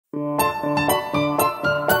Let's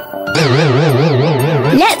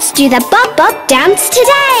do the Bup Bup dance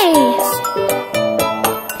today!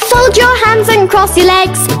 Fold your hands and cross your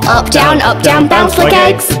legs. Up, down, bounce like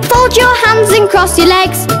eggs. Fold your hands and cross your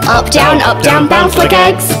legs. Up, down, bounce like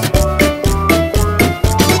eggs.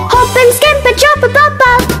 Hop and skip and jump a Bup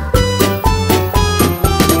Bup.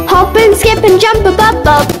 Hop and skip and jump a Bup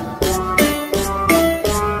Bup.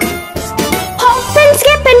 Hop and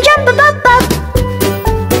skip and jump a Bup Bup.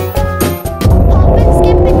 Hop and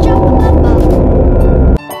skip and jump a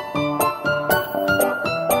Bup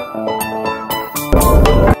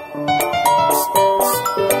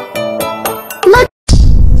Bup.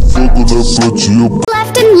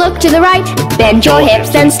 Left and look to the right. Bend your hips,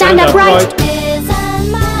 then stand upright. Ears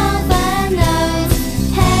and mouth and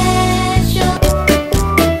nose, head, shoulder.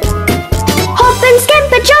 Hop and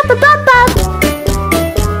skip and jump a Bup Bup.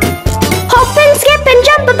 Hop and skip and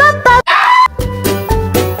jump a Bup Bup.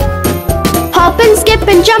 Hop and skip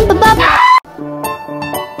and jump a Bup Bup.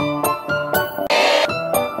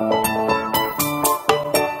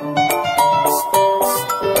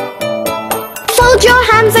 Fold your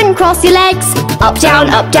hands and cross your legs. Up, down,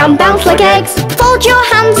 bounce like eggs. Fold your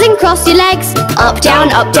hands and cross your legs. Up, down,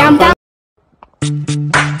 bounce.